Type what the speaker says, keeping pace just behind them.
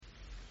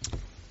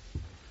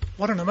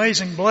What an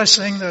amazing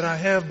blessing that I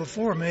have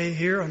before me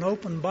here, an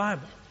open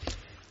Bible,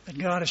 that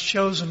God has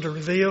chosen to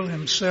reveal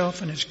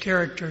Himself and His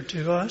character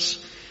to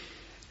us.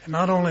 And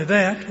not only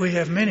that, we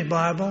have many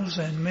Bibles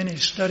and many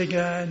study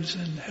guides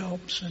and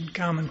helps and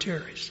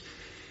commentaries.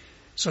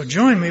 So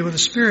join me with a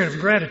spirit of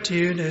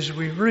gratitude as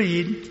we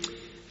read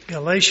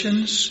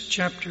Galatians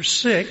chapter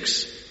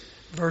 6,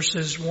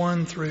 verses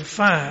 1 through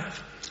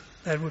 5.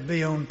 That would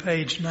be on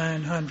page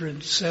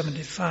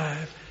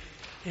 975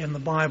 in the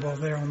Bible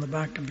there on the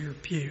back of your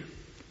pew.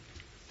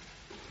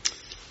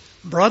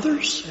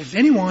 Brothers, if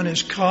anyone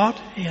is caught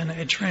in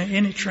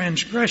any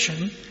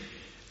transgression,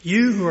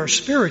 you who are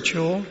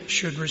spiritual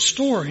should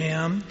restore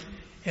him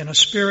in a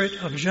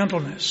spirit of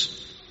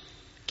gentleness.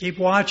 Keep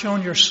watch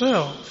on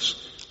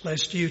yourselves,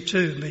 lest you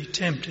too be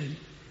tempted.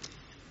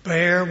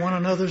 Bear one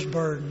another's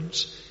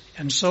burdens,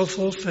 and so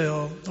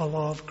fulfill the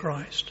law of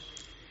Christ.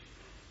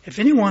 If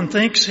anyone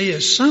thinks he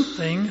is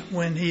something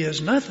when he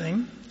is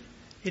nothing,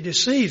 he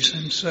deceives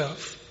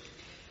himself.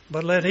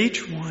 But let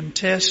each one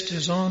test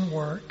his own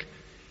work,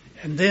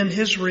 and then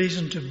his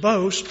reason to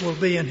boast will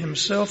be in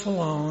himself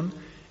alone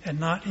and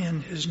not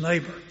in his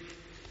neighbor.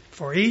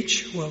 For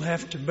each will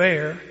have to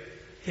bear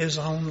his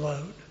own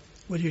load.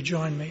 Will you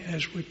join me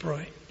as we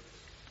pray?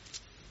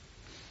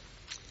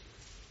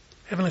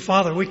 Heavenly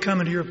Father, we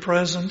come into your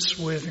presence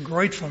with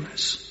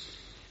gratefulness.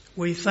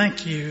 We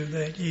thank you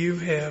that you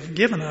have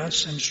given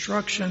us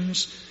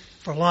instructions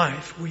for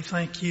life. We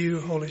thank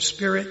you, Holy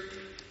Spirit,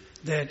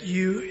 that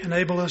you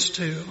enable us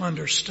to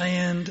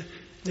understand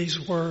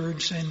these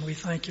words, and we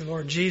thank you,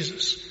 Lord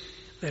Jesus,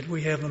 that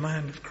we have the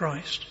mind of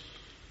Christ.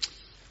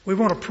 We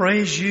want to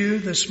praise you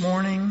this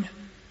morning,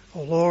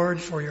 O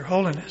Lord, for your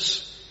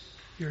holiness.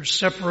 You're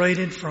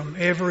separated from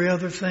every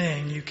other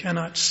thing. You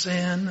cannot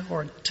sin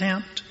or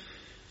tempt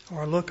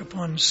or look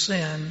upon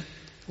sin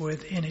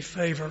with any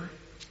favor.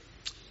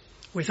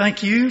 We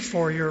thank you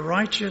for your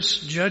righteous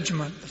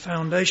judgment, the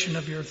foundation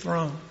of your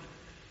throne.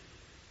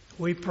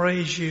 We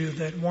praise you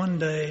that one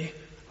day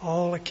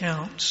all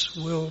accounts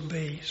will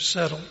be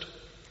settled.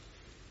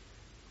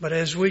 But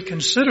as we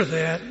consider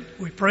that,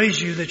 we praise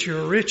you that you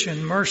are rich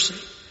in mercy.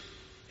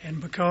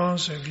 And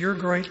because of your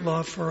great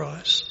love for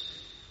us,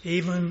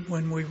 even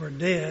when we were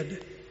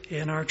dead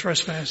in our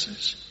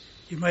trespasses,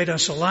 you made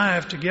us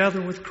alive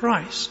together with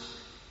Christ.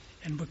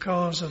 And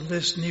because of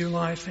this new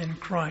life in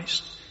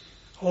Christ,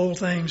 old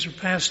things are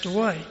passed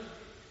away,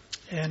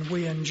 and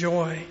we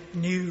enjoy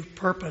new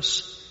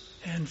purpose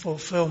and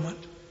fulfillment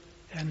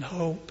and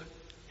hope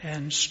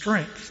and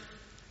strength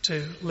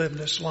to live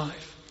this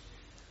life.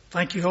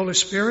 Thank you, Holy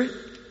Spirit,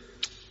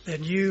 that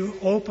you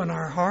open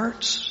our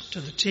hearts to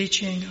the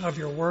teaching of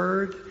your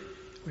word.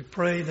 We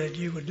pray that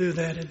you would do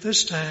that at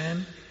this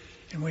time,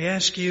 and we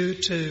ask you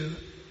to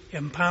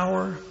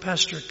empower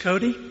Pastor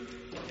Cody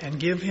and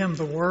give him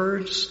the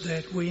words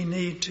that we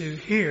need to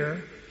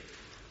hear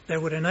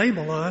that would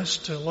enable us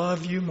to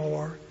love you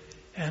more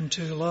and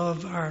to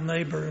love our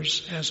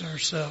neighbors as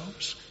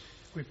ourselves.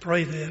 We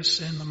pray this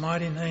in the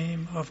mighty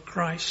name of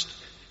Christ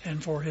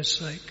and for his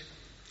sake.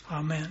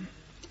 Amen.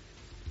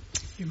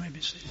 You may be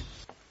seated.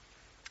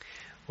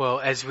 Well,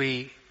 as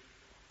we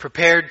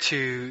prepared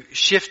to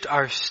shift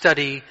our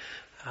study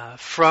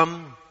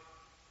from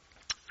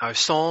our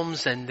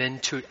Psalms and then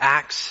to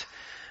Acts,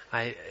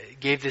 I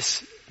gave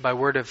this by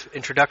word of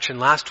introduction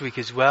last week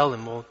as well,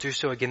 and we'll do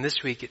so again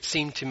this week. It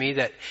seemed to me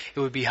that it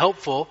would be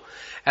helpful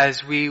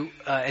as we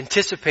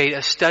anticipate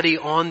a study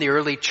on the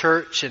early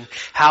church and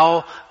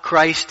how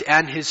Christ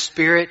and His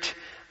Spirit,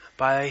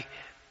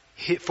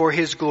 for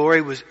His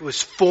glory,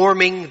 was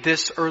forming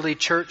this early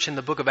church in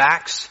the book of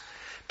Acts,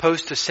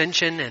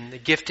 post-ascension and the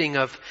gifting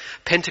of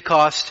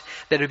Pentecost,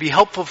 that it would be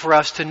helpful for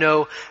us to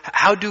know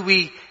how do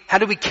we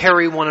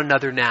carry one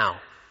another now?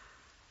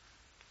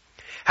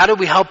 How do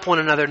we help one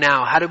another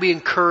now? How do we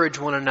encourage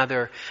one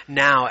another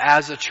now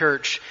as a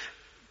church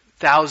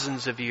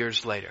thousands of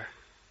years later?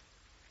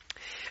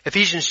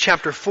 Ephesians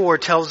chapter 4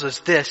 tells us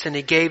this, and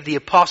He gave the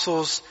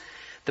apostles,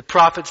 the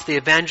prophets, the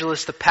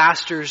evangelists, the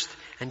pastors,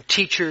 and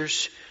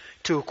teachers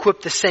to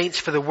equip the saints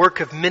for the work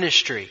of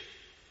ministry.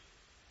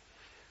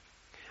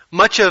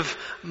 Much of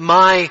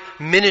my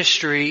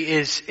ministry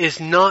is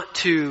not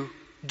to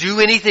do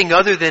anything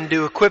other than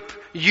to equip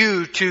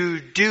you to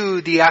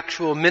do the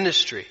actual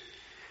ministry.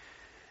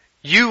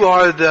 You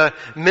are the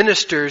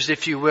ministers,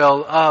 if you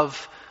will,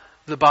 of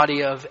the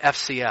body of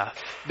FCF,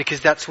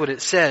 because that's what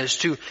it says,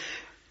 to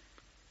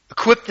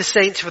equip the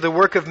saints for the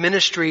work of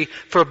ministry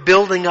for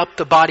building up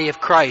the body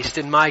of Christ.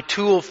 And my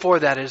tool for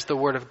that is the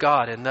Word of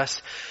God, and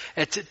thus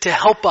it's to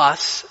help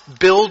us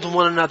build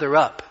one another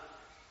up.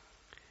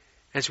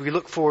 As we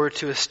look forward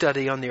to a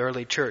study on the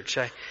early church,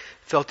 I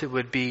felt it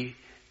would be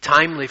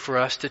timely for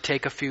us to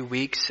take a few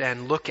weeks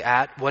and look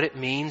at what it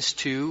means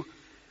to,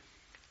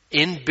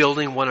 in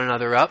building one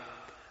another up,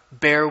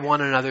 bear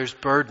one another's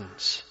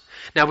burdens.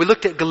 Now, we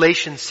looked at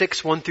Galatians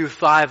 6, 1 through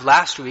 5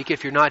 last week.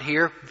 If you're not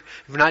here,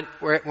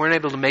 weren't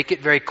able to make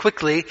it very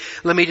quickly,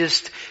 let me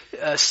just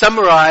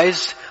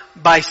summarize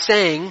by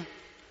saying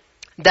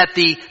that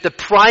the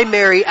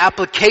primary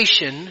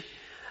application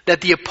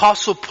that the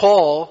Apostle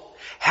Paul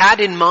had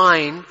in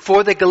mind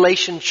for the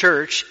Galatian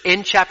church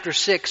in chapter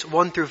 6,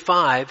 1 through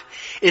 5,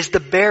 is the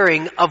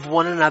bearing of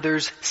one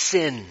another's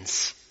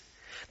sins.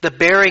 The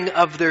bearing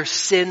of their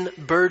sin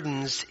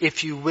burdens,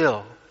 if you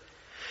will.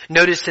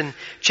 Notice in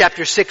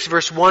chapter 6,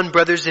 verse 1,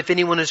 brothers, if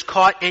anyone is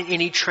caught in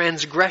any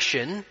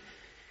transgression,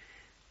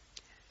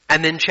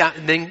 and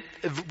then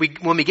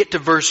when we get to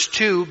verse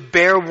 2,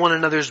 bear one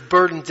another's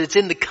burdens, it's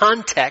in the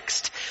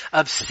context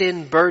of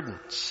sin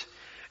burdens.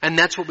 And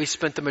that's what we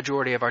spent the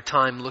majority of our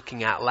time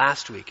looking at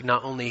last week.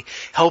 Not only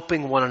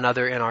helping one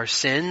another in our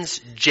sins,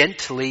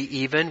 gently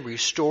even,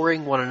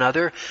 restoring one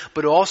another,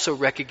 but also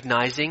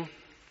recognizing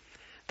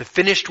the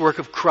finished work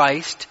of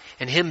Christ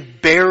and Him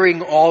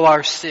bearing all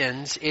our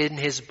sins in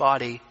His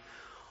body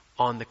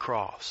on the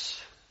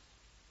cross.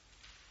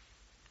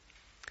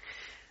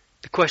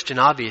 The question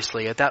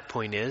obviously at that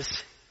point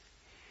is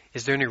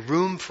there any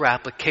room for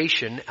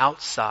application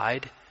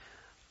outside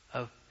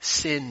of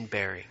sin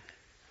bearing?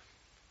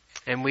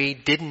 And we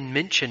didn't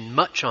mention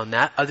much on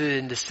that other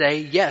than to say,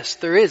 yes,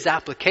 there is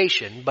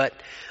application, but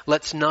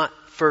let's not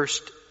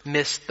first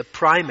miss the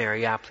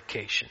primary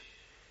application.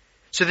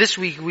 So this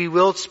week we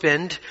will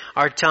spend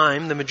our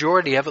time, the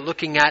majority of it,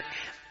 looking at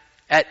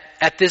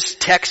this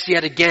text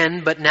yet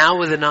again, but now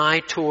with an eye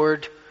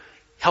toward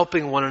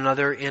helping one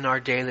another in our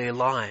daily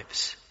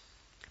lives.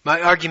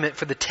 My argument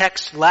for the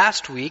text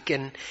last week,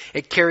 and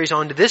it carries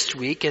on to this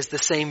week as the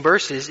same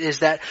verses, is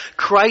that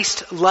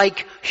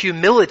Christ-like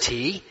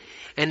humility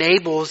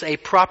enables a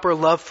proper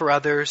love for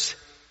others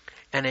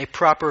and a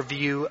proper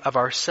view of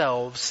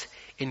ourselves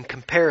in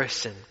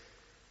comparison.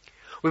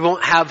 We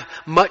won't have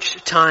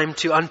much time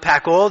to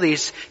unpack all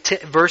these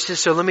verses,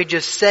 so let me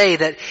just say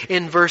that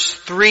in verse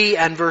 3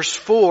 and verse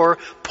 4,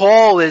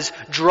 Paul is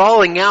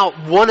drawing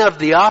out one of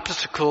the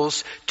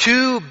obstacles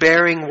to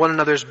bearing one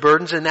another's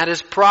burdens, and that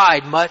is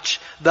pride.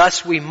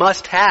 Thus we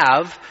must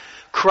have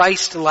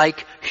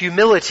Christ-like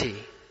humility.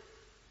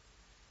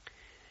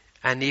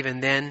 And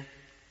even then,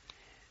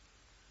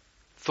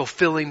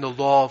 fulfilling the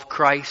law of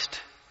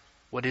Christ.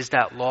 What is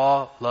that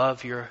law?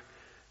 Love your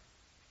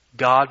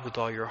God with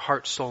all your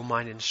heart, soul,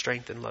 mind, and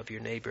strength, and love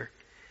your neighbor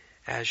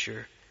as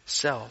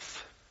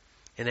yourself.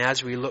 And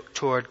as we look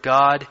toward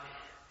God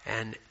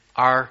and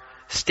our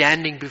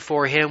standing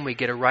before Him, we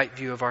get a right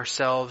view of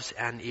ourselves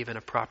and even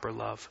a proper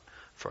love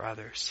for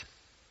others.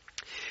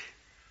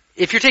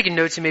 If you're taking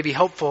notes, it may be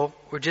helpful.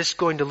 We're just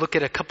going to look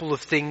at a couple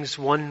of things.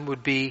 One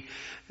would be,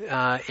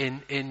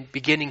 in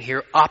beginning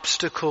here,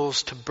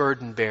 obstacles to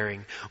burden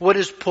bearing. What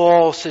does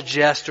Paul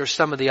suggest are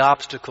some of the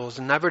obstacles?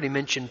 And I've already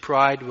mentioned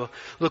pride. We'll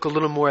look a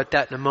little more at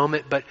that in a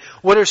moment. But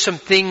what are some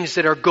things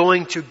that are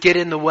going to get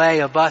in the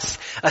way of us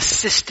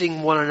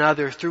assisting one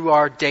another through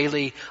our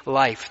daily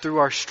life, through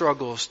our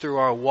struggles, through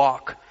our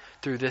walk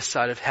through this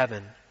side of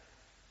heaven?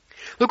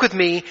 Look with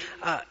me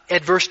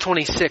at verse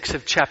 26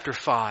 of chapter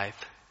 5.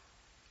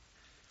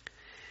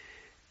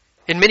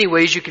 In many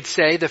ways, you could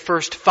say the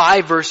first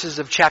 5 verses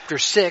of chapter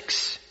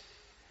 6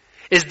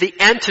 is the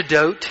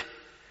antidote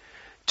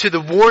to the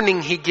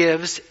warning he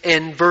gives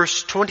in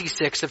verse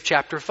 26 of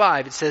chapter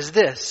 5. It says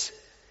this: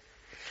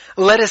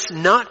 let us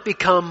not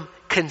become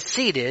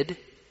conceited,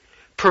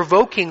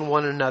 provoking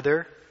one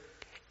another,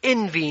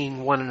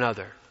 envying one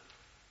another.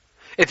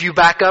 If you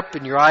back up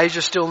and your eyes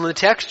are still in the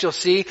text, you'll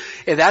see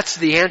that's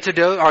the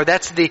antidote, or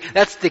that's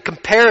the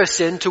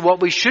comparison to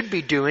what we should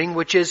be doing,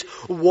 which is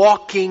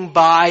walking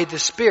by the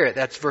Spirit.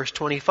 That's verse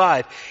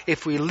 25.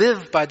 If we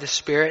live by the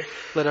Spirit,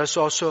 let us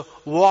also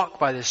walk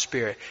by the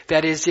Spirit.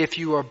 That is, if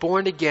you are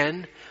born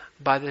again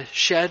by the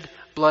shed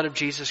blood of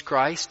Jesus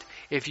Christ,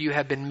 if you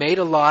have been made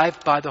alive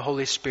by the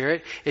Holy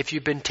Spirit, if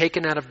you've been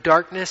taken out of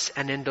darkness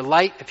and into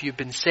light, if you've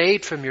been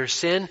saved from your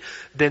sin,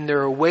 then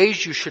there are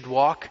ways you should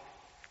walk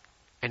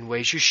and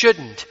ways you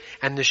shouldn't.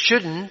 And the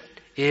shouldn't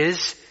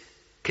is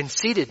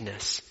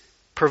conceitedness,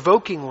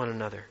 provoking one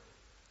another,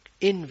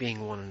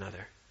 envying one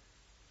another.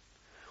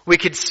 We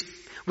could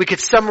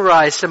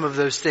summarize some of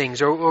those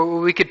things,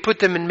 or we could put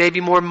them in maybe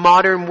more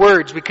modern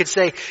words. We could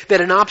say that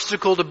an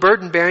obstacle to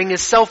burden bearing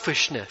is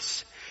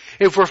selfishness.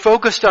 If we're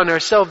focused on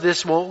ourselves,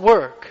 this won't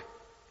work.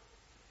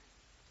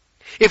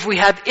 If we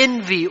have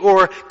envy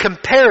or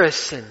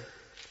comparison,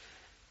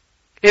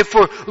 if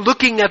we're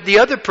looking at the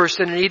other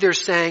person and either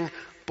saying,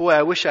 boy,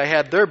 I wish I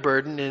had their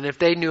burden, and if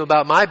they knew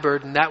about my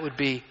burden,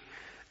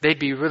 they'd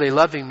be really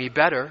loving me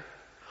better.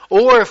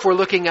 Or if we're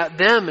looking at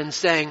them and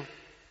saying,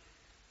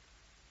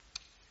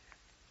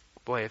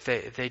 boy, if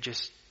they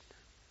just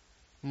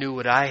knew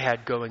what I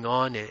had going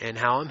on and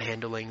how I'm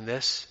handling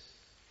this,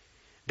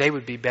 they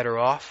would be better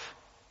off.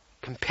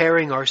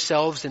 Comparing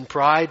ourselves in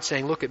pride,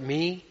 saying, look at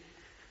me.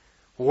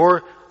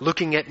 Or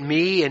looking at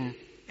me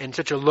in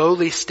such a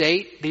lowly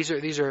state.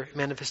 These are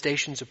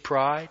manifestations of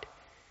pride.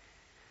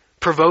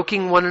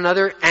 Provoking one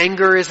another.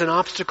 Anger is an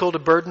obstacle to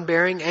burden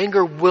bearing.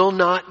 Anger will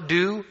not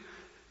do.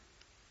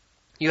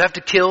 You have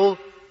to kill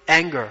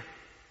anger.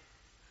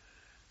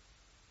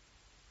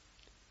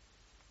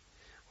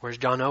 Or as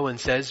John Owen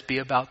says, be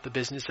about the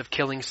business of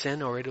killing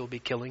sin or it'll be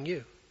killing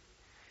you.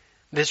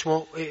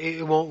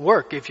 It won't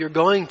work. If you're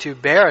going to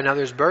bear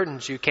another's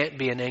burdens, you can't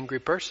be an angry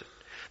person.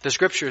 The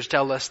scriptures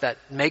tell us that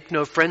make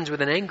no friends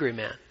with an angry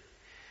man.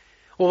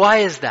 Well, why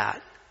is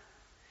that?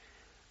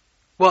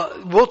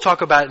 Well, we'll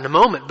talk about it in a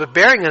moment, but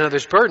bearing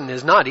another's burden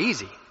is not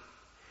easy.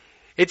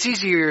 It's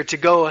easier to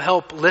go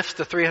help lift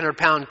the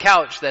 300-pound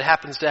couch that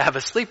happens to have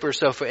a sleeper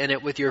sofa in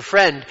it with your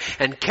friend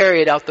and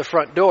carry it out the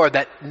front door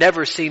that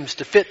never seems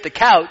to fit the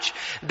couch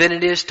than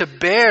it is to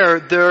bear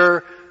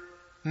their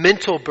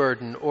mental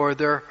burden or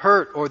their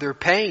hurt or their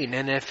pain.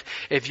 And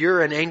if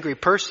you're an angry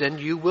person,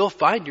 you will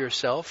find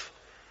yourself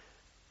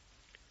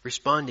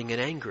responding in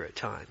anger at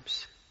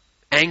times.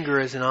 Anger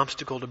is an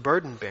obstacle to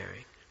burden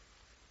bearing.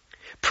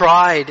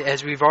 Pride,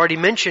 as we've already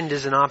mentioned,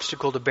 is an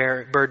obstacle to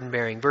burden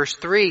bearing. Verse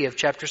 3 of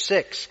chapter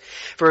 6.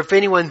 For if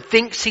anyone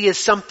thinks he is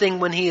something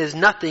when he is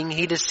nothing,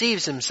 he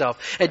deceives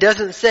himself. It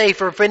doesn't say,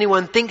 for if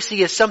anyone thinks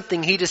he is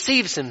something, he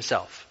deceives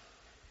himself.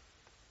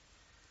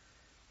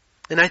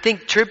 And I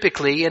think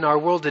typically in our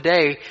world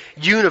today,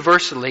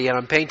 universally, and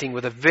I'm painting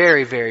with a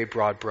very, very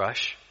broad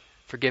brush.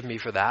 Forgive me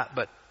for that,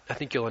 but I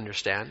think you'll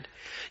understand.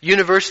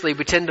 Universally,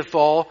 we tend to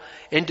fall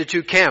into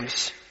two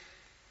camps.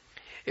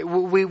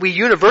 We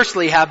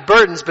universally have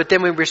burdens, but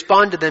then we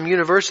respond to them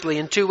universally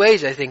in two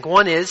ways, I think.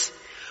 One is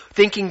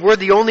thinking we're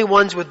the only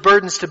ones with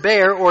burdens to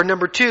bear, or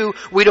number two,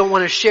 we don't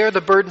want to share the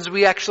burdens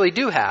we actually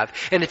do have.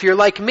 And if you're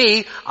like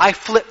me, I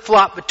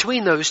flip-flop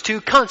between those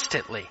two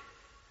constantly.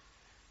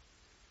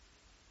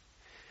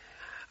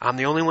 I'm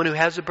the only one who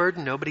has a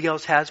burden, nobody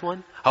else has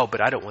one. Oh,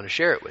 but I don't want to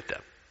share it with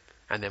them.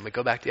 And then we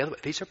go back the other way.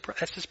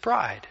 That's just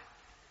pride.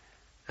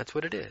 That's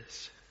what it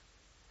is.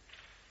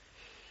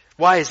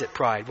 Why is it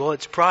pride? Well,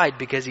 it's pride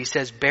because he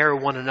says, bear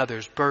one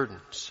another's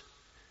burdens.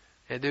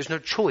 And there's no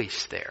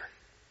choice there.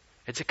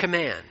 It's a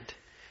command.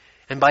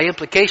 And by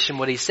implication,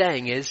 what he's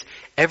saying is,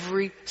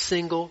 every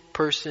single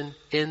person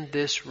in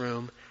this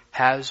room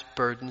has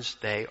burdens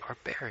they are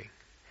bearing.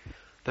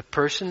 The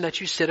person that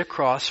you sit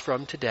across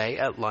from today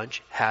at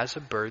lunch has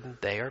a burden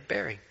they are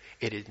bearing.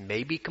 It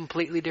may be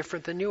completely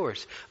different than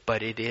yours,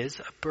 but it is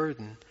a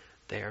burden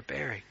they are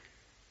bearing.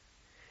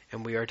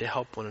 And we are to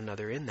help one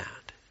another in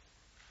that.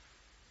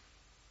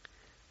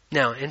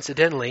 Now,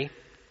 incidentally,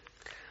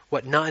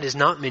 what is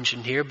not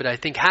mentioned here, but I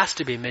think has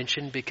to be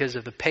mentioned because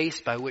of the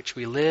pace by which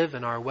we live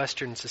in our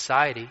Western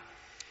society,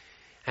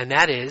 and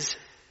that is,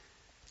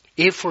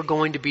 if we're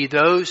going to be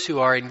those who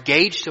are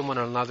engaged in one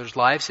another's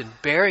lives and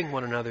bearing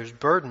one another's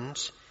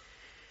burdens,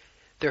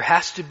 there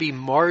has to be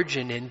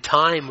margin in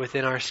time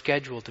within our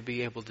schedule to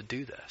be able to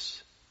do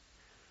this.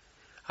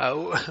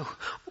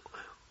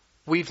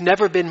 We've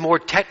never been more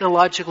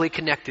technologically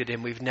connected,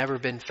 and we've never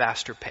been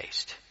faster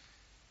paced.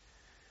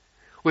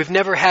 We've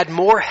never had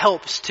more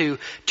helps to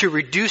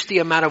reduce the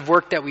amount of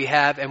work that we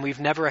have, and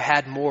we've never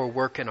had more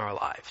work in our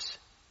lives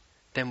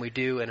than we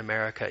do in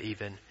America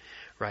even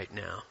right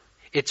now.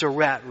 It's a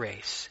rat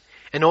race,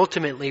 and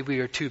ultimately we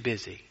are too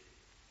busy.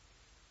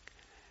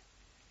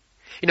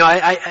 You know,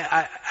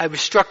 I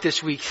was struck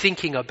this week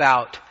thinking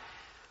about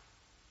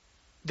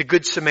the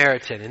Good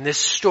Samaritan and this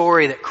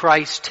story that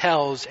Christ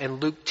tells in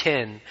Luke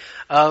 10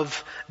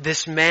 of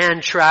this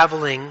man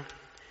traveling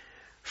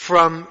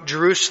from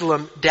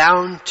Jerusalem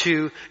down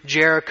to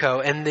Jericho.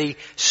 And the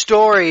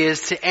story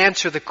is to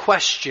answer the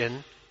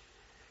question,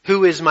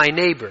 who is my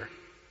neighbor?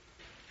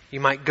 You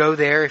might go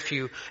there if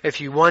you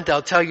want.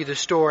 I'll tell you the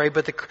story.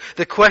 But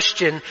the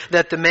question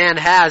that the man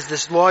has,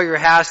 this lawyer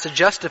has to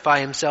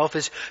justify himself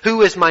is,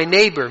 who is my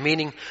neighbor?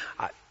 Meaning,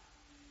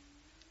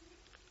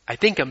 I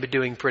think I'm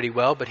doing pretty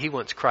well, but he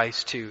wants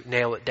Christ to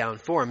nail it down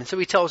for him. And so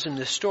he tells him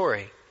this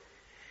story.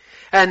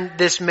 And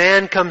this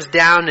man comes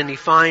down and he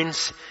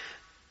finds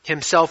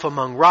himself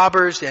among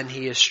robbers, and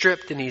he is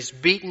stripped and he's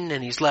beaten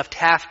and he's left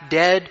half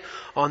dead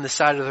on the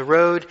side of the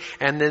road.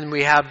 And then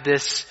we have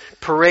this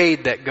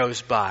parade that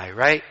goes by,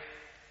 right?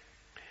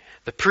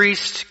 The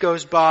priest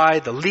goes by,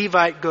 the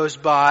Levite goes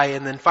by,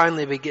 and then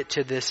finally we get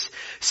to this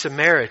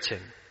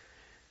Samaritan.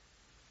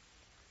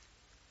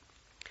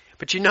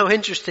 But you know,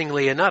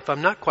 interestingly enough,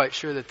 I'm not quite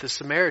sure that the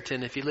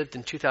Samaritan, if he lived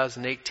in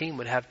 2018,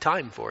 would have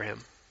time for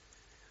him.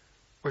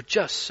 We're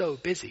just so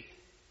busy.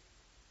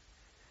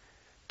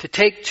 To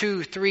take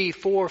 2, 3,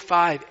 4,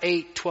 5,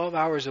 8, 12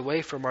 hours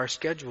away from our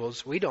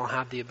schedules, we don't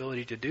have the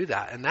ability to do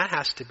that. And that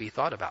has to be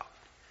thought about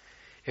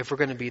if we're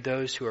going to be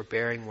those who are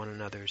bearing one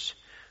another's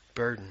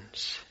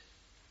burdens.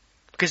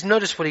 Because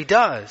notice what he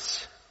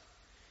does.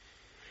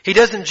 He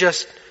doesn't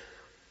just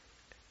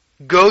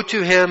go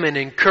to him and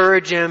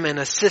encourage him and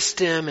assist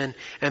him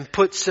and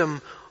put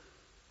some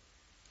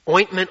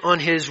ointment on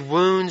his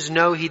wounds.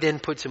 No, he then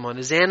puts him on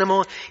his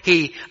animal.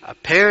 He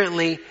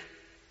apparently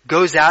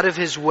goes out of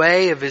his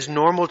way of his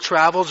normal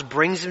travels,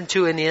 brings him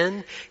to an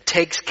inn,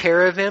 takes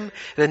care of him.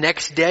 The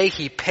next day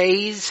he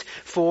pays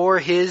for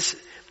his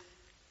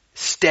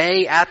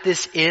stay at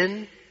this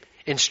inn,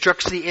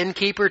 instructs the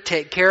innkeeper,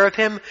 take care of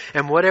him,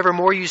 and whatever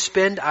more you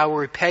spend, I will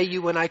repay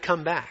you when I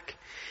come back.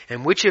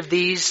 And which of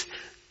these,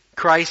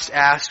 Christ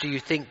asked, do you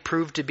think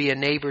proved to be a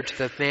neighbor to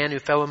the man who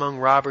fell among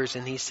robbers?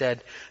 And he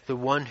said, the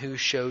one who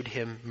showed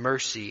him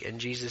mercy. And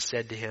Jesus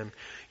said to him,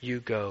 you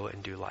go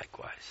and do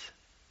likewise.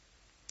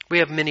 We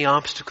have many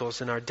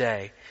obstacles in our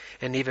day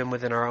and even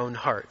within our own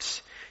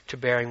hearts to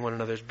bearing one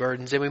another's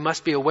burdens, and we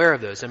must be aware of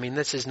those. I mean,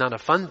 this is not a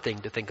fun thing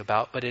to think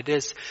about, but it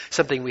is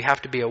something we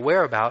have to be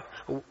aware about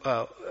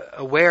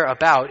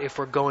if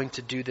we're going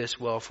to do this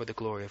well for the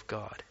glory of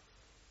God.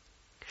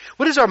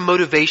 What is our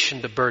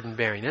motivation to burden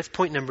bearing? That's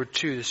point number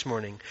 2 this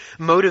morning.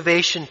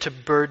 Motivation to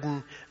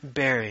burden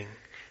bearing.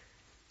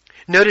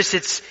 Notice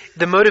it's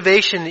the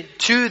motivation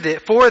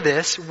for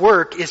this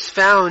work is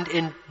found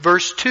in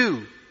verse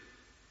 2.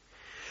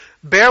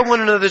 Bear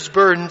one another's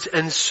burdens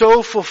and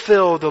so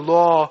fulfill the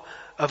law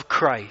of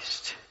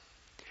Christ.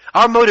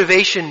 Our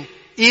motivation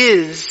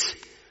is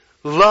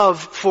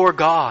love for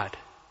God.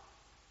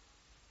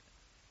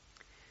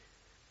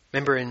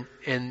 Remember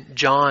in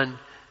John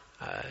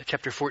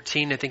chapter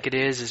 14, I think it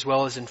is, as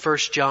well as in 1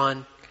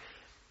 John,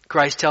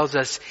 Christ tells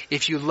us,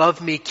 if you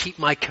love me, keep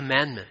my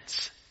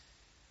commandments.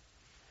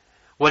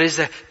 What is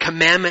the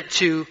commandment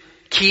to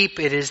keep?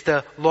 It is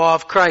the law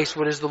of Christ.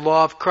 What is the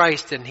law of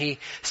Christ? And he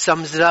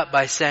sums it up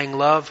by saying,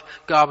 love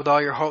God with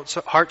all your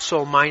heart,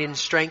 soul, mind, and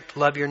strength.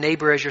 Love your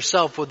neighbor as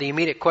yourself. Well, the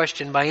immediate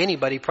question by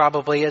anybody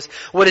probably is,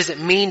 what does it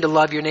mean to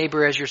love your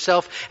neighbor as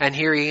yourself? And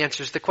here he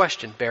answers the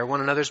question, bear one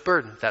another's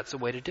burdens. That's the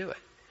way to do it.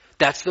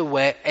 That's a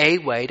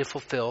way to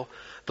fulfill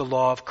the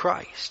law of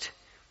Christ.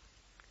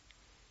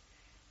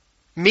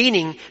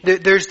 Meaning,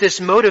 there's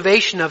this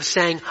motivation of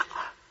saying,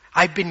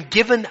 I've been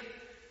given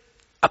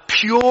a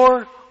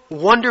pure,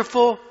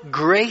 wonderful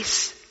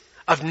grace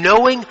of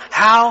knowing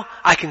how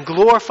I can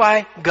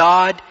glorify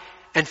God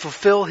and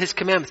fulfill His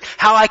commandments.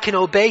 How I can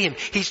obey Him.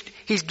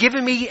 He's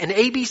given me an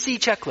ABC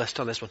checklist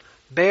on this one.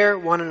 Bear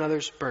one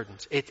another's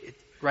burdens. It's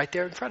right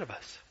there in front of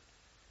us.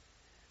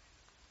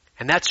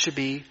 And that should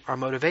be our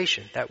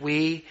motivation. That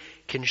we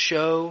can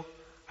show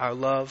our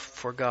love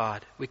for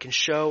God. We can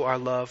show our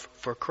love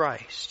for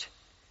Christ.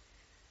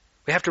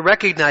 We have to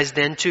recognize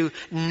then to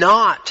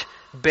not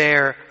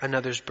bear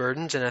another's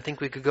burdens, and I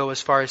think we could go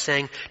as far as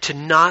saying to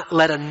not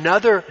let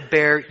another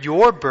bear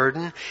your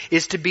burden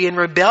is to be in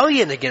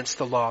rebellion against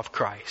the law of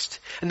Christ.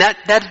 And that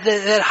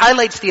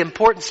highlights the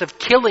importance of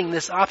killing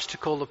this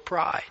obstacle of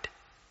pride.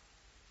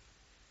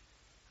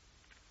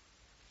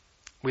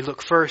 We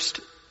look first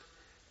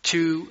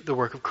to the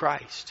work of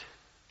Christ,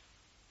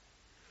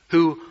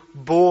 who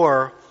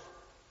bore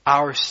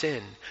our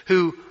sin,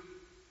 who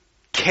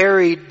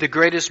carried the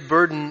greatest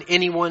burden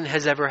anyone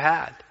has ever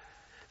had.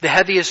 The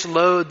heaviest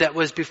load that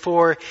was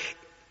before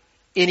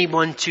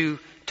anyone to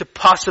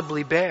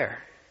possibly bear.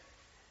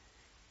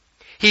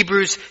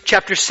 Hebrews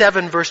chapter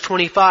 7 verse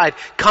 25.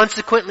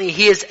 Consequently,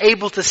 He is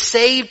able to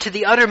save to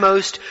the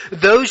uttermost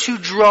those who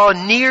draw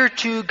near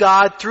to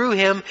God through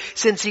Him,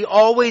 since He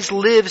always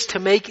lives to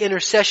make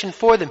intercession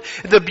for them.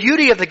 The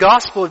beauty of the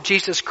gospel of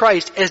Jesus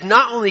Christ is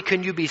not only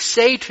can you be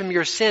saved from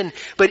your sin,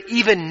 but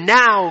even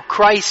now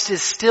Christ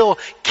is still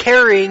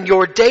carrying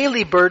your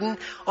daily burden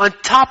on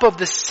top of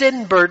the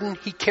sin burden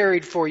He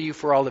carried for you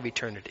for all of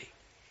eternity.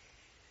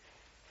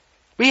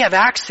 We have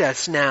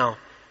access now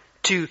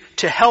to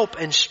help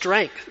and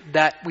strength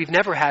that we've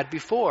never had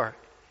before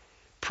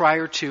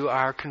prior to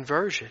our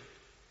conversion.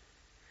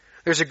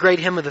 There's a great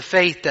hymn of the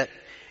faith that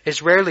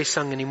is rarely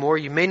sung anymore.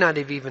 You may not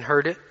have even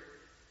heard it.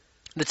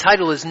 The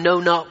title is No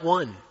Not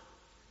One.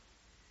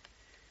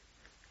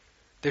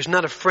 There's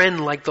not a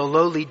friend like the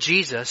lowly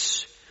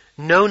Jesus.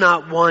 No,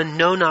 not one,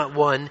 no, not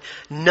one.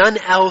 None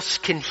else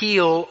can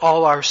heal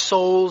all our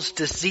soul's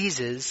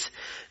diseases.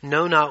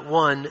 No, not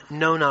one,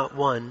 no, not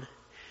one.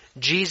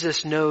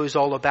 Jesus knows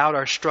all about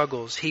our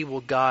struggles. He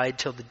will guide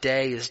till the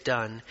day is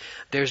done.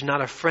 There's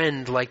not a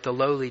friend like the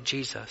lowly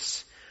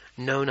Jesus.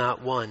 No,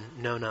 not one.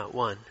 No, not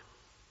one.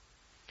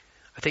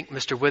 I think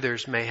Mr.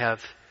 Withers may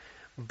have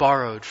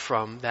borrowed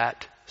from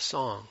that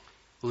song.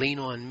 Lean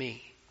on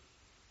me.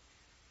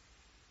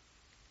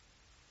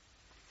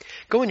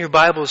 Go in your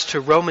Bibles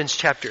to Romans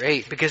chapter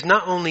 8, because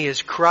not only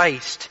is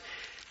Christ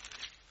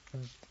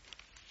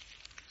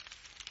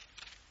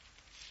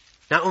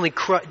Not only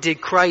did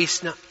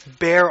Christ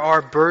bear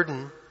our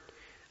burden,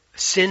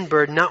 sin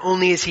burden, not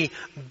only is He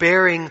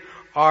bearing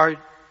our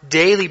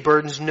daily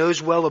burdens,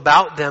 knows well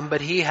about them,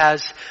 but He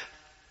has,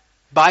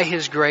 by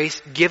His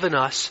grace, given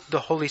us the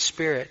Holy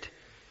Spirit.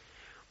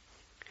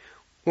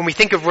 When we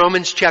think of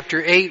Romans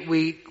chapter 8,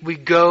 we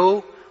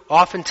go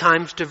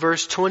oftentimes to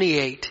verse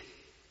 28.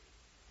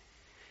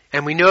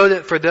 And we know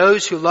that for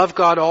those who love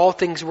God, all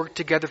things work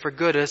together for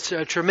good. It's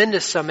a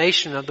tremendous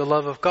summation of the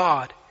love of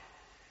God.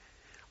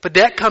 But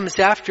that comes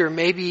after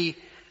maybe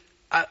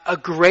a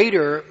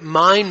greater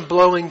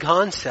mind-blowing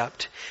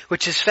concept,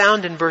 which is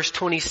found in verse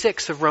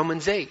 26 of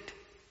Romans 8.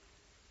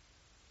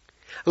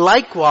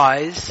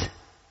 Likewise,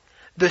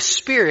 the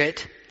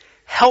Spirit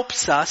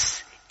helps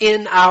us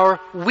in our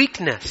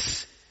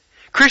weakness.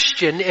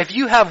 Christian, if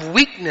you have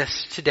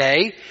weakness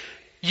today,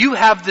 you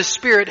have the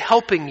Spirit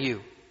helping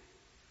you.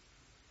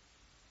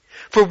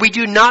 For we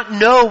do not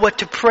know what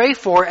to pray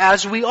for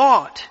as we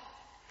ought.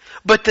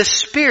 But the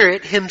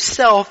Spirit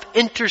Himself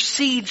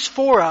intercedes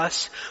for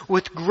us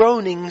with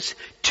groanings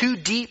too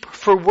deep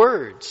for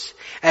words.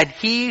 And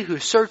He who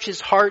searches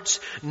hearts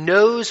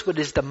knows what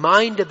is the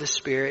mind of the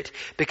Spirit,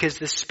 because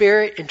the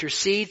Spirit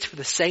intercedes for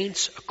the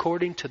saints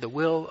according to the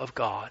will of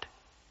God.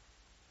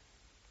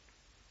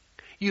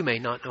 You may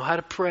not know how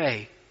to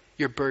pray.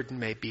 Your burden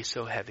may be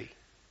so heavy.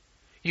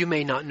 You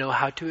may not know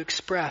how to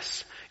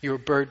express your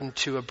burden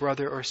to a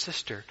brother or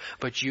sister,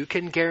 but you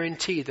can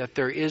guarantee that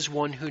there is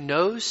one who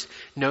knows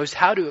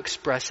how to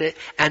express it,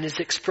 and is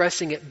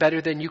expressing it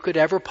better than you could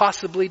ever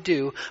possibly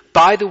do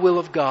by the will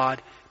of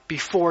God,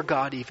 before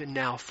God even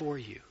now for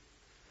you.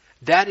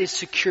 That is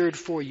secured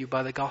for you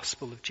by the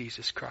gospel of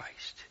Jesus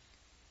Christ.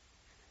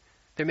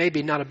 There may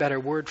be not a better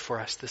word for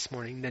us this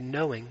morning than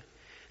knowing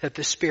that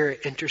the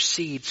Spirit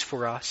intercedes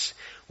for us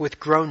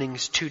with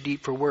groanings too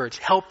deep for words,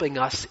 helping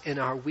us in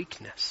our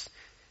weakness.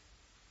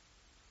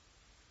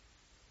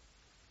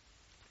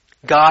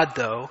 God,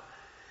 though,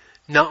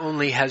 not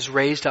only has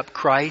raised up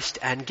Christ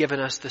and given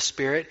us the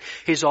Spirit,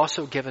 He's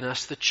also given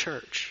us the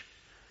church.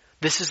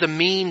 This is a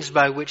means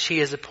by which He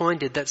has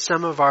appointed that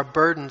some of our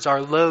burdens,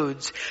 our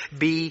loads,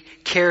 be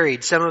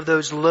carried, some of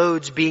those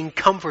loads being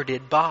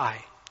comforted by.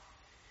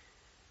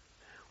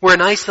 We're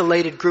an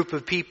isolated group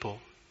of people.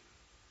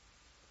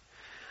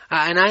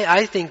 And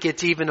I think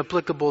it's even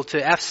applicable to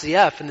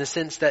FCF in the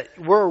sense that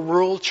we're a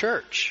rural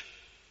church.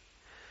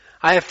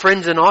 I have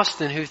friends in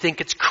Austin who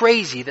think it's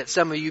crazy that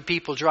some of you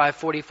people drive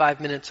 45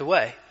 minutes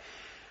away.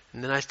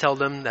 And then I tell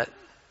them that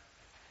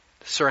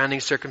the surrounding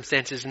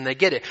circumstances, and they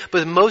get it.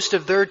 But most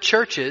of their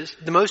church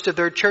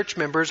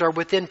members are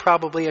within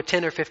probably a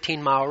 10 or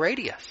 15 mile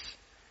radius.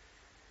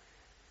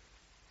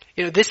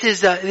 You know, this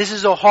is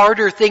a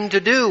harder thing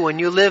to do when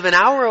you live an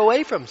hour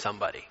away from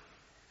somebody.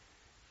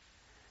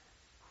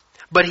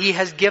 But He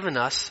has given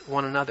us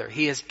one another.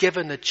 He has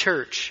given the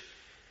church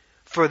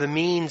for the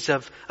means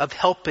of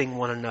helping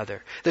one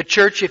another. The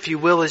church, if you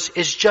will,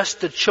 is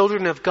just the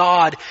children of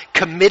God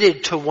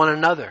committed to one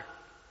another.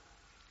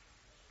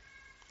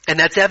 And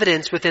that's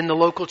evidenced within the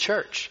local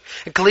church.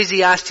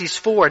 Ecclesiastes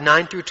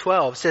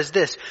 4:9-12 says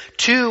this: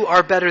 2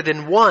 are better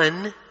than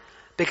 1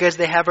 because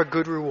they have a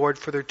good reward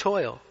for their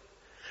toil.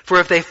 For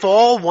if they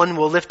fall, one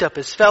will lift up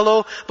his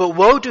fellow, but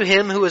woe to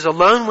him who is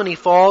alone when he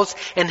falls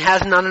and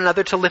has not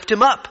another to lift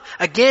him up.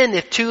 Again,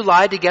 if 2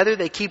 lie together,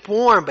 they keep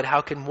warm, but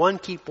how can one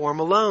keep warm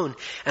alone?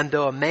 And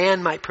though a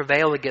man might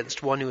prevail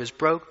against one who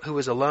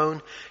is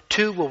alone,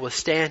 2 will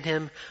withstand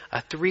him.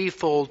 A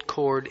threefold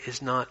cord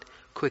is not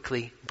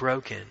quickly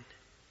broken.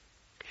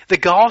 The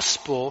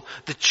gospel,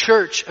 the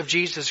church of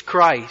Jesus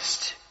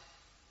Christ,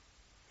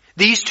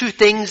 these two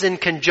things in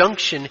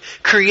conjunction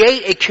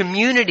create a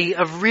community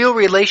of real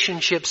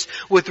relationships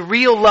with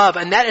real love,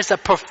 and that is a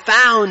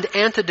profound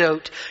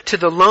antidote to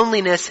the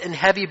loneliness and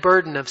heavy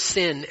burden of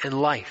sin and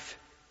life.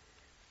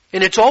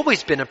 And it's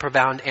always been a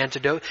profound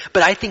antidote,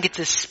 but I think it's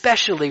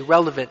especially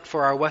relevant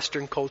for our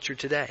Western culture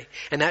today.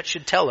 And that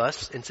should tell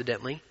us,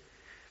 incidentally,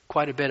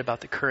 quite a bit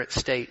about the current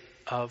state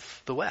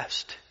of the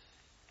West.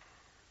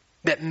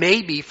 That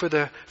maybe for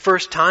the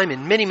first time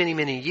in many, many,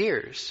 many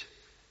years,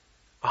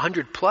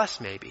 100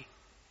 plus maybe,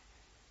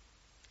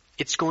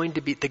 it's going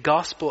to be the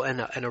gospel,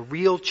 and a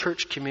real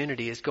church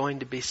community is going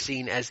to be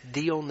seen as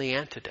the only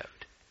antidote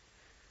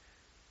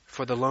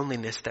for the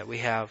loneliness that we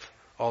have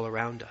all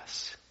around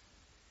us.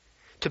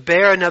 To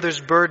bear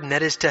another's burden,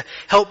 that is to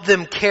help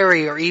them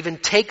carry or even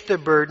take the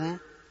burden,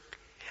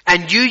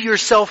 and you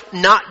yourself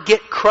not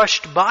get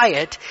crushed by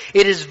it,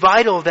 it is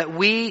vital that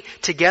we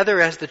together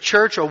as the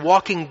church are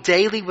walking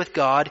daily with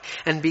God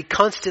and be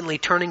constantly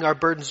turning our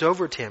burdens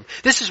over to Him.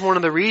 This is one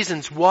of the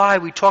reasons why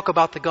we talk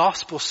about the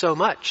gospel so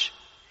much.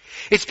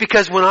 It's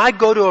because when I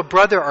go to a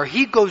brother or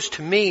he goes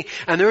to me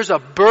and there's a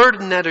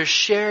burden that is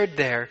shared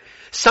there,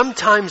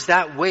 sometimes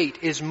that weight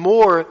is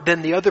more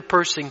than the other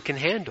person can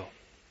handle.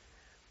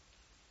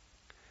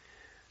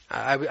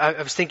 I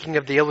was thinking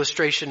of the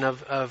illustration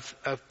of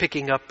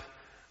picking up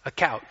a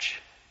couch.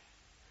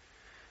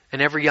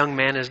 And every young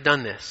man has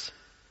done this,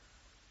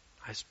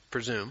 I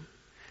presume.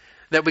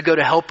 That we go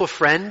to help a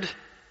friend,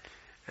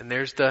 and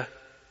there's the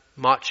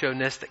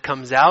macho-ness that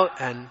comes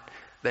out, and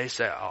they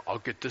say, I'll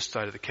get this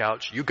side of the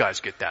couch, you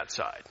guys get that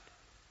side.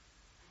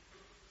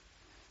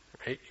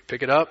 Right? You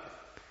pick it up,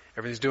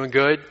 everything's doing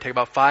good, take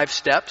about 5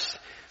 steps,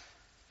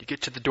 you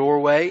get to the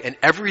doorway, and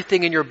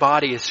everything in your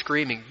body is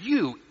screaming,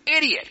 you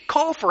idiot,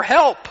 call for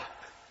help!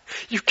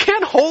 You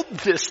can't hold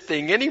this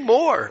thing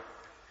anymore.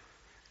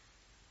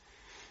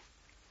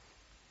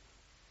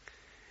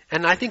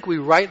 And I think we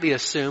rightly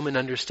assume and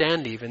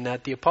understand even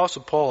that the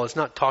Apostle Paul is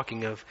not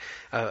talking of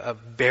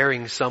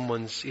bearing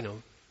someone's,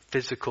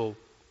 physical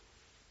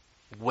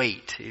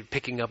weight,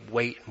 picking up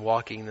weight and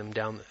walking them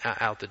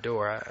out the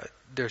door.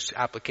 There's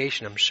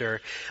application, I'm sure.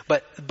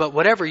 But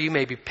whatever you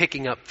may be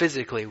picking up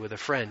physically with a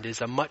friend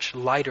is a much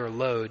lighter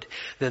load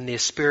than the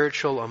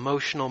spiritual,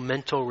 emotional,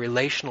 mental,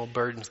 relational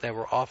burdens that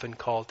we're often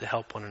called to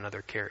help one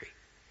another carry.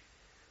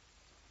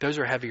 Those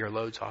are heavier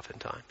loads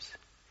oftentimes.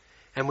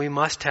 And we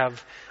must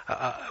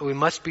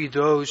be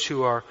those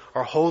who are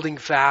holding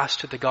fast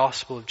to the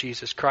gospel of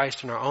Jesus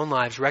Christ in our own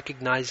lives,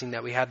 recognizing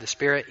that we have the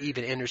Spirit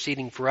even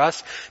interceding for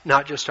us,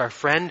 not just our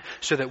friend,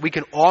 so that we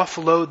can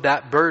offload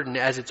that burden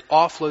as it's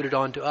offloaded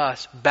onto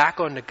us, back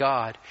onto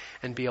God,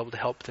 and be able to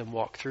help them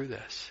walk through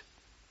this.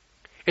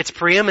 It's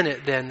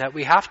preeminent then that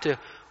we have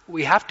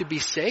to be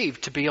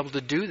saved to be able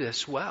to do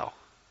this well.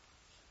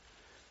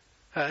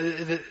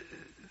 The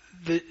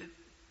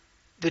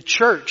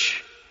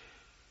church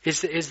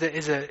is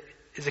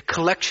a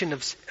collection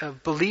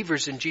of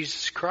believers in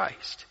Jesus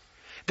Christ.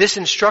 This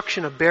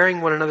instruction of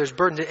bearing one another's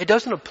burdens, it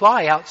doesn't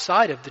apply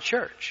outside of the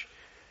church.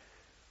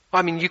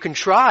 I mean, you can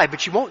try,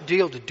 but you won't be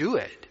able to do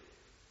it.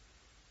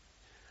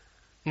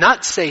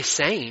 Not stay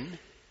sane.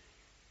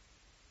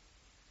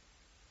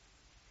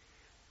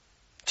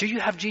 Do you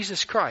have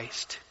Jesus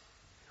Christ?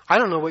 I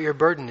don't know what your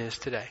burden is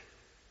today.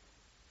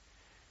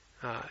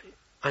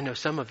 I know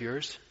some of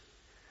yours,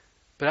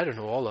 but I don't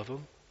know all of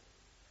them.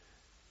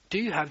 Do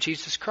you have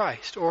Jesus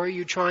Christ? Or are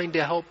you trying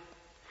to help?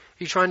 Are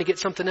you trying to get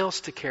something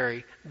else to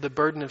carry the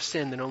burden of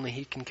sin that only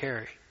He can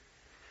carry?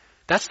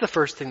 That's the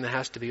first thing that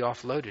has to be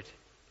offloaded,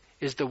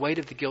 is the weight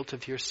of the guilt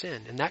of your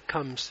sin. And that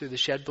comes through the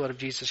shed blood of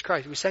Jesus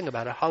Christ. We sang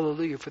about it.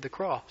 Hallelujah for the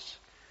cross.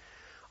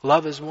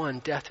 Love is won,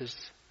 death is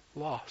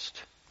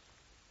lost.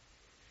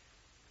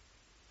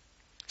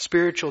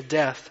 Spiritual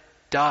death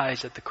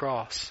dies at the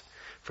cross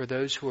for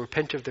those who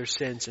repent of their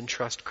sins and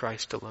trust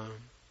Christ alone.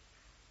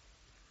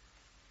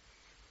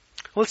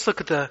 Let's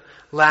look at the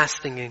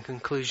last thing in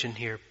conclusion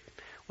here.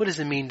 What does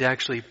it mean to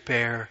actually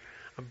bear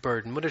a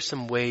burden? What are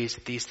some ways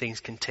that these things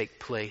can take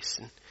place?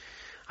 And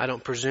I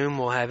don't presume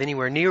we'll have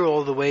anywhere near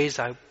all the ways.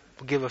 I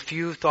will give a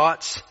few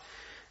thoughts,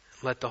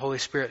 let the Holy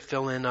Spirit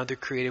fill in other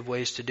creative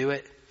ways to do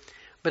it.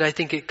 But I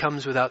think it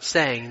comes without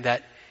saying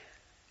that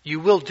you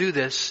will do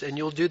this, and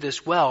you'll do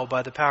this well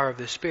by the power of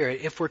the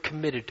Spirit, if we're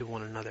committed to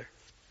one another,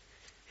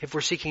 if we're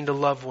seeking to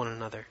love one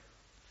another.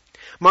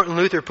 Martin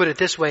Luther put it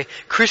this way: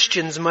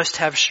 Christians must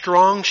have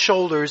strong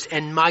shoulders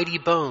and mighty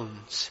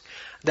bones,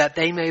 that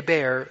they may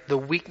bear the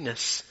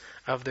weakness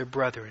of their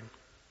brethren.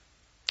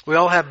 We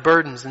all have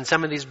burdens, and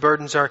some of these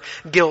burdens are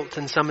guilt,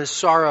 and some is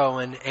sorrow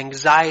and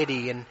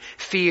anxiety and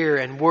fear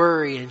and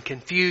worry and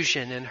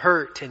confusion and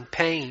hurt and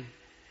pain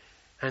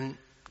and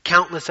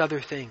countless other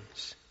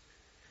things.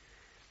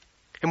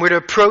 And we're to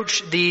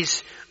approach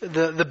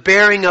the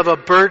bearing of a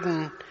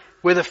burden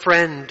with a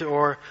friend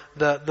or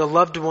the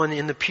loved one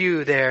in the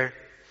pew there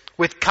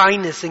with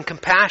kindness and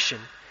compassion.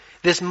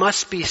 This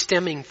must be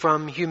stemming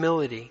from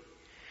humility.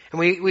 And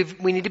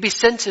we need to be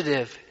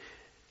sensitive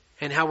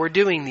in how we're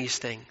doing these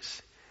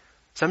things.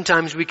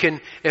 Sometimes we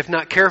can, if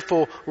not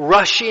careful,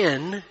 rush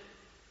in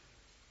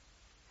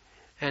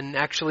and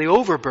actually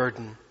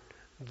overburden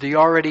the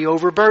already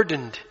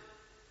overburdened.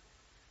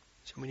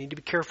 So we need to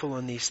be careful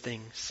on these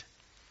things.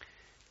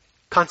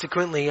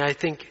 Consequently, I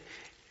think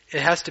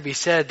it has to be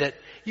said that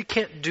you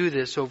can't do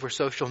this over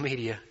social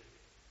media.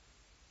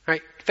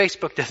 Right?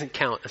 Facebook doesn't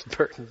count as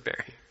burden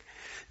bearing.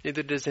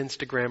 Neither does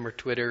Instagram or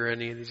Twitter or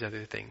any of these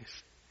other things.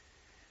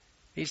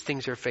 These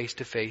things are face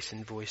to face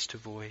and voice to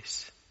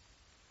voice.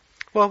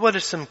 Well, what are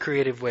some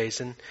creative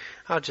ways? And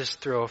I'll just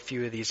throw a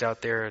few of these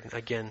out there and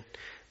again,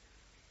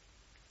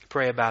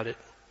 pray about it.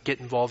 Get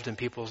involved in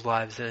people's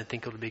lives, and I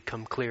think it'll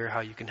become clear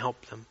how you can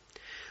help them.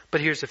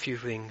 But here's a few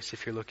things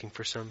if you're looking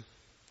for some.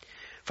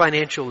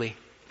 Financially,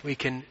 we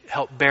can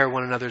help bear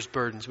one another's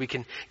burdens. We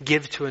can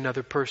give to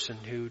another person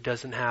who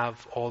doesn't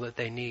have all that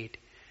they need.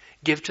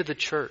 Give to the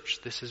church.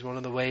 This is one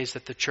of the ways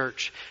that the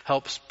church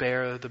helps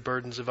bear the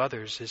burdens of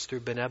others, is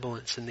through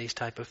benevolence and these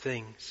type of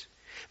things.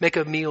 Make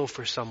a meal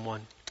for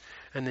someone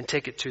and then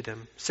take it to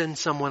them. Send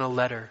someone a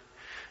letter.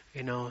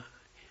 You know,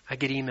 I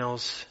get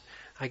emails,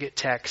 I get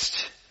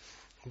texts,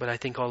 but I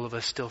think all of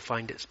us still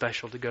find it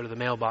special to go to the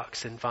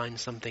mailbox and find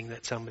something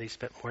that somebody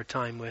spent more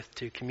time with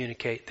to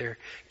communicate their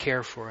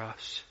care for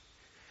us.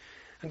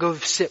 Go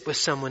sit with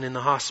someone in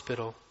the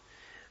hospital.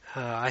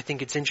 I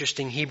think it's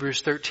interesting,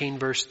 Hebrews 13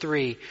 verse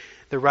 3,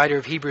 the writer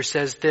of Hebrews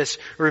says this: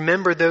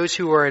 remember those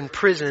who are in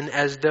prison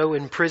as though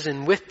in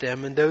prison with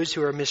them, and those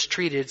who are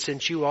mistreated,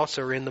 since you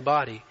also are in the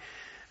body.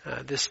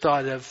 This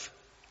thought of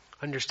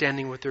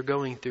understanding what they're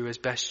going through as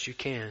best you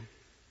can.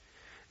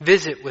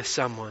 Visit with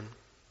someone.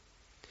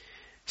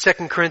 2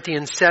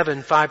 Corinthians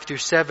 7, 5 through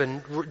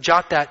 7,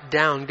 jot that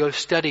down, go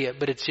study it,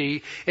 but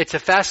it's a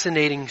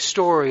fascinating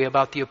story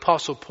about the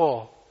Apostle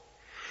Paul,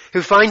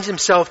 who finds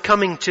himself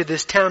coming to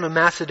this town of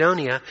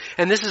Macedonia,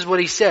 and this is what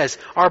he says: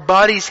 our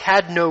bodies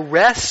had no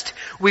rest,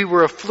 we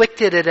were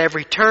afflicted at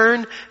every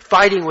turn,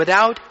 fighting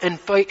without and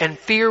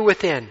fear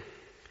within.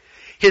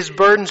 His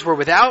burdens were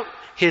without,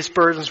 his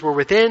burdens were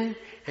within,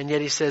 and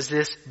yet he says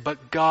this: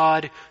 but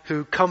God,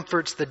 who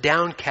comforts the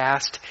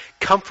downcast,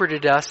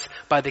 comforted us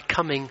by the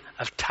coming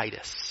of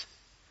Titus.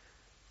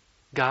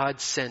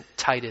 God sent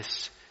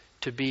Titus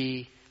to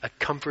be a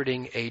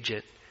comforting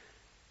agent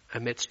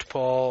amidst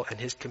Paul and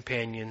his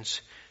companions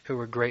who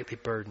were greatly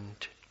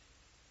burdened.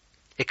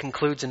 It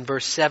concludes in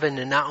verse 7,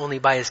 and not only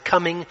by his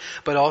coming,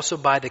 but also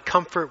by the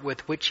comfort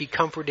with which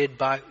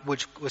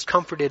which was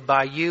comforted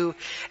by you,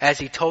 as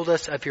he told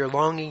us of your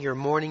longing, your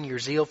mourning, your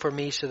zeal for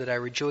me, so that I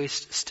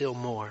rejoiced still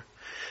more.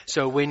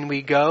 So when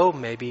we go,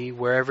 maybe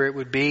wherever it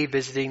would be,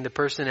 visiting the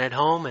person at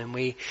home, and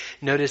we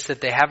notice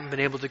that they haven't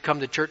been able to come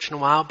to church in a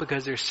while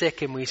because they're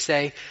sick, and we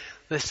say,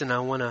 listen, I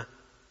want to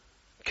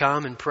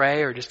come and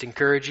pray or just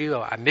encourage you.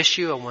 I miss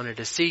you. I wanted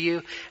to see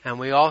you. And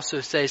we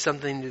also say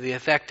something to the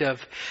effect of,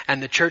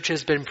 and the church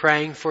has been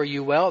praying for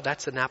you well.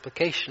 That's an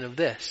application of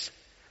this.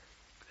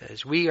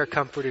 As we are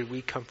comforted,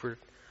 we comfort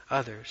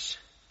others.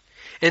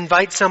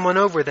 Invite someone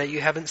over that you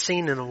haven't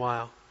seen in a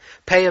while.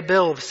 Pay a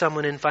bill of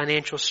someone in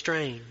financial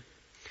strain.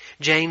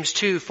 James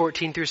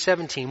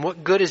 2:14-17.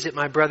 What good is it,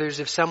 my brothers,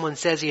 if someone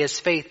says he has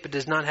faith but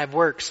does not have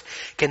works?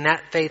 Can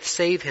that faith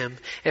save him?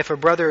 If a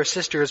brother or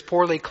sister is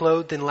poorly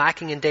clothed and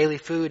lacking in daily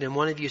food, and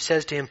one of you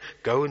says to him,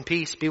 go in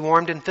peace, be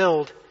warmed and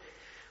filled,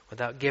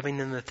 without giving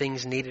them the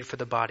things needed for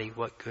the body,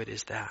 what good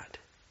is that?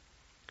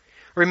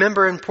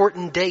 Remember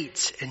important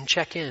dates and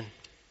check in.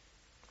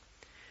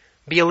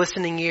 Be a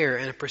listening ear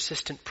and a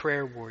persistent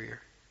prayer warrior.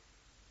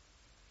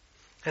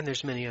 And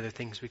there's many other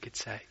things we could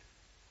say.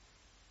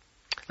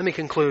 Let me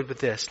conclude with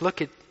this.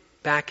 Look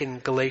back in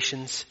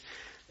Galatians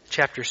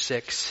chapter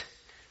 6,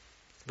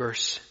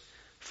 verse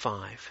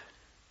 5.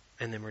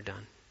 And then we're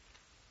done.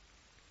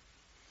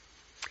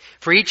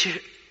 For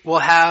each will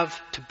have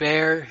to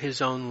bear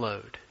his own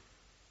load.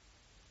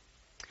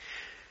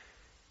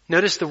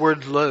 Notice the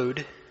word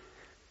load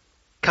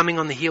coming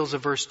on the heels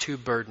of verse 2,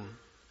 burden.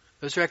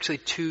 Those are actually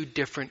two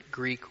different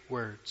Greek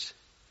words.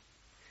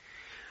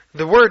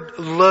 The word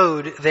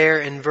load there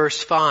in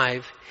verse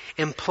 5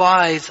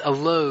 implies a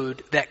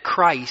load that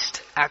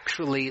Christ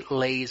actually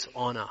lays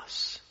on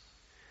us.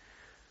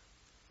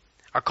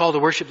 Our call to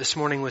worship this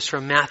morning was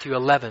from Matthew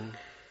 11.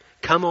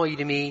 Come all ye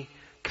to me,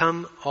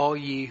 come all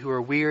ye who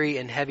are weary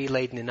and heavy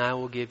laden, and I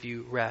will give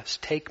you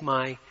rest. Take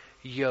my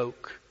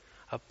yoke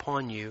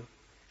upon you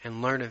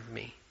and learn of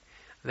me.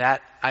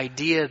 That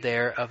idea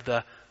there of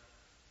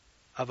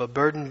a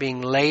burden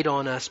being laid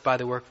on us by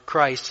the work of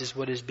Christ is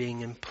what is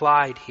being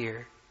implied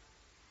here.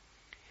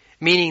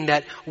 Meaning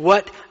that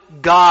what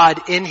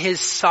God in His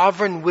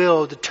sovereign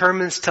will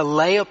determines to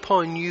lay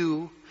upon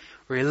you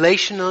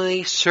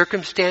relationally,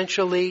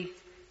 circumstantially,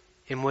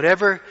 in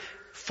whatever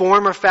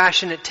form or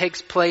fashion it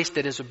takes place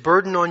that is a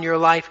burden on your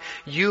life,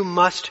 you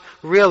must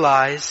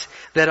realize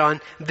that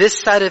on this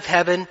side of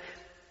heaven,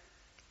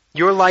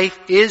 your life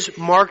is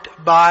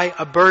marked by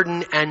a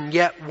burden, and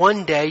yet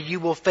one day you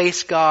will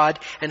face God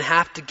and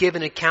have to give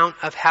an account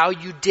of how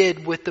you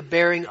did with the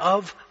bearing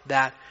of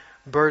that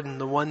burden,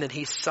 the one that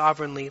He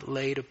sovereignly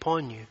laid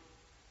upon you.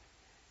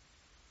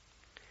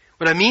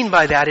 What I mean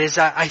by that is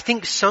I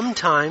think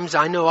sometimes,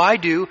 I know I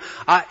do,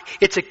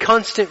 it's a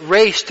constant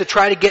race to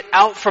try to get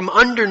out from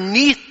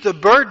underneath the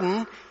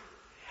burden,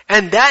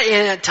 and that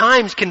at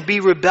times can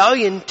be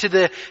rebellion to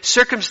the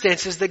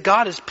circumstances that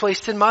God has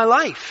placed in my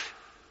life.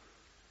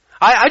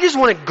 I just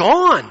want it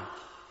gone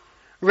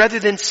rather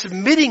than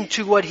submitting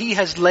to what He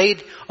has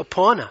laid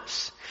upon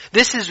us.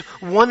 This is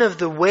one of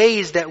the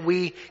ways that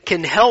we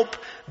can help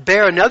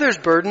bear another's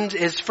burdens,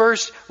 is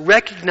first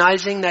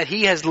recognizing that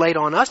He has laid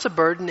on us a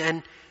burden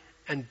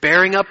and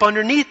bearing up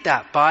underneath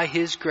that by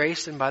His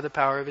grace and by the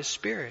power of His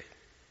Spirit.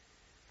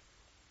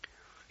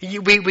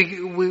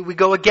 We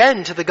go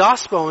again to the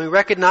gospel and we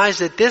recognize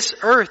that this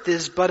earth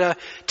is but a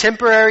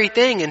temporary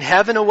thing and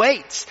heaven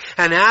awaits.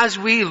 And as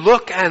we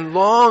look and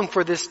long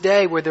for this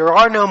day where there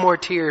are no more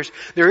tears,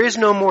 there is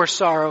no more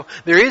sorrow,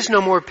 there is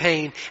no more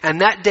pain,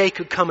 and that day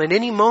could come at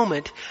any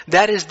moment,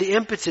 that is the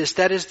impetus,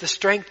 that is the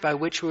strength by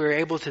which we are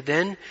able to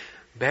then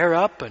bear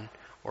up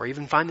or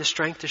even find the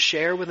strength to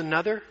share with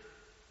another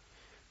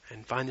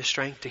and find the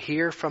strength to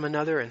hear from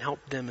another and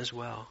help them as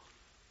well.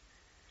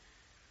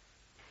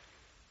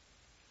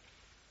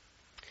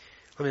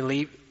 Let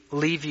me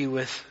leave you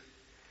with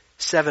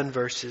 7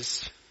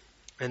 verses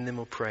and then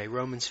we'll pray.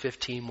 Romans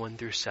 15,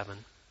 1-7.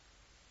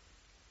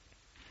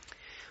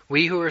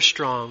 We who are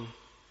strong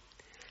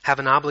have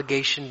an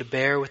obligation to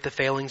bear with the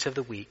failings of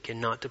the weak and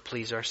not to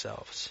please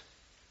ourselves.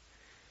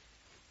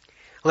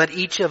 Let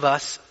each of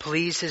us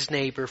please his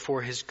neighbor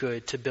for his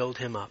good, to build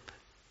him up.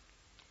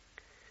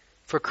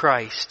 For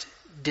Christ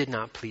did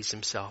not please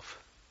himself.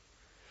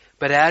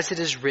 But as it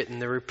is written,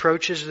 the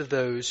reproaches of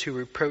those who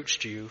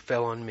reproached you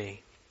fell on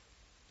me.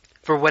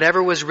 For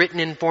whatever was written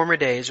in former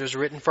days was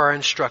written for our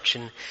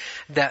instruction,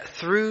 that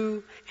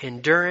through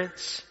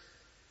endurance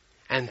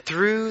and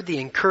through the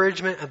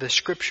encouragement of the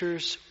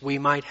Scriptures we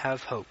might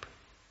have hope.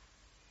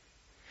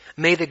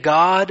 May the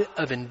God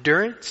of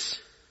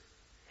endurance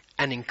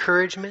and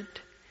encouragement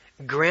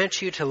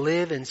grant you to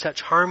live in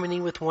such harmony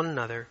with one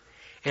another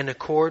in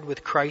accord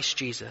with Christ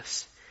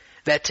Jesus,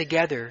 that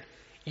together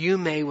you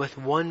may with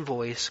one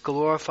voice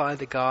glorify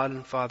the God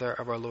and Father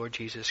of our Lord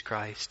Jesus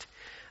Christ.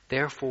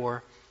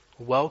 Therefore,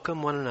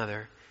 welcome one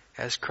another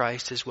as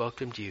Christ has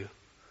welcomed you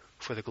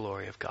for the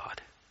glory of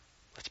God.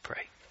 Let's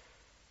pray.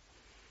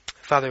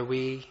 Father,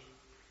 we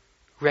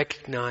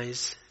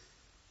recognize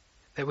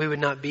that we would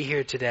not be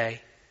here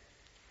today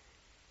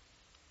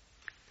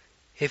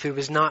if it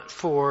was not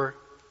for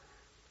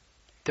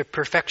the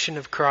perfection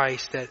of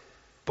Christ that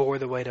bore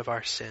the weight of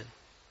our sin.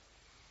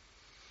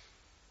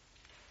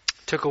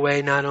 Took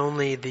away not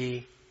only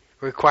the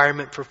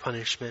requirement for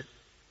punishment,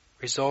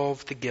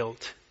 resolved the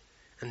guilt,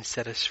 and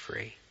set us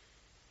free.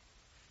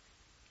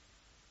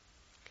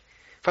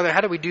 Father,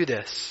 how do we do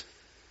this?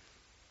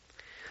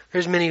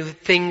 There's many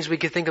things we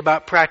could think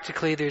about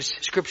practically. There's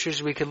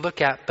scriptures we could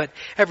look at, but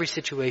every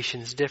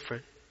situation is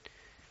different.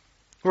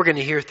 We're going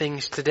to hear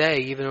things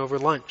today, even over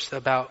lunch,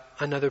 about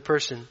another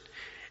person.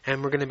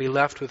 And we're going to be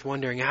left with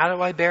wondering, how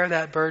do I bear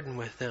that burden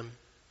with them?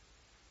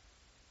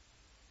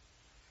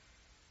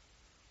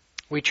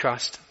 We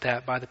trust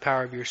that by the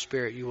power of your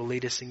Spirit, you will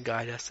lead us and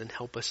guide us and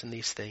help us in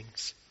these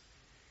things.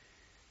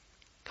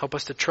 Help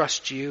us to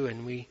trust you,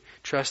 and we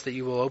trust that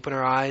you will open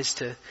our eyes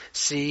to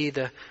see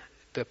the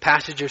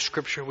passage of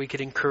Scripture we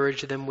could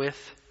encourage them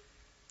with.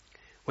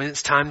 When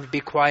it's time to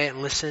be quiet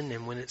and listen,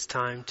 and when it's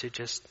time to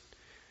just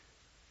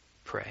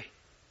pray.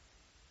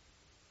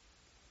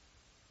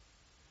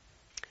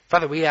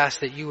 Father, we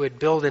ask that you would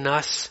build in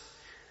us,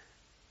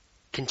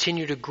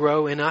 continue to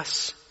grow in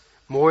us,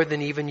 more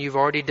than even you've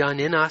already done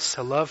in us,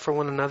 a love for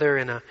one another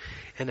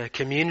in a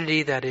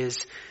community that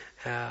is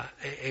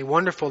a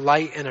wonderful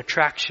light and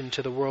attraction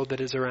to the world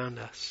that is around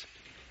us.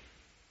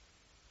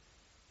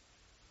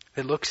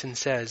 That looks and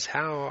says,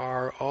 how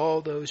are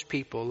all those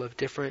people of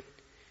different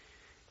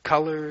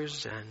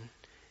colors and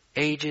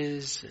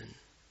ages and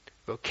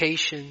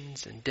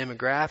vocations and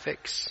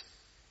demographics,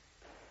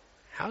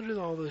 how do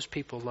all those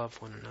people love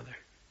one another?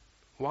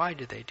 Why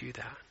do they do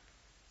that?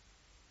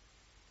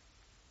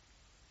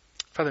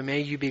 Father, may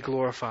you be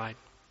glorified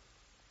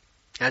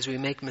as we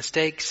make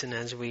mistakes and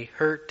as we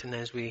hurt and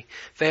as we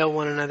fail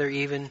one another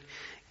even.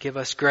 Give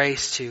us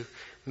grace to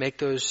make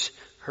those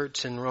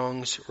hurts and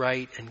wrongs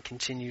right and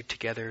continue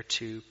together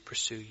to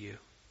pursue you.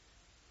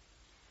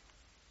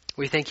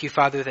 We thank you,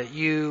 Father, that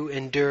you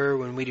endure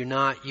when we do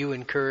not, you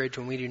encourage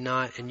when we do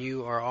not, and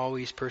you are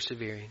always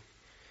persevering.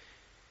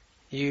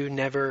 You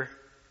never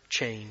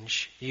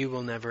change. You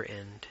will never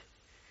end.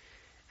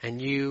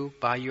 And you,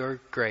 by your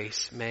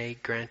grace, may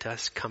grant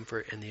us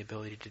comfort and the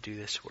ability to do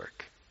this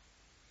work.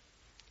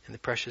 In the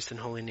precious and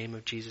holy name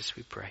of Jesus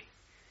we pray.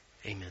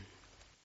 Amen.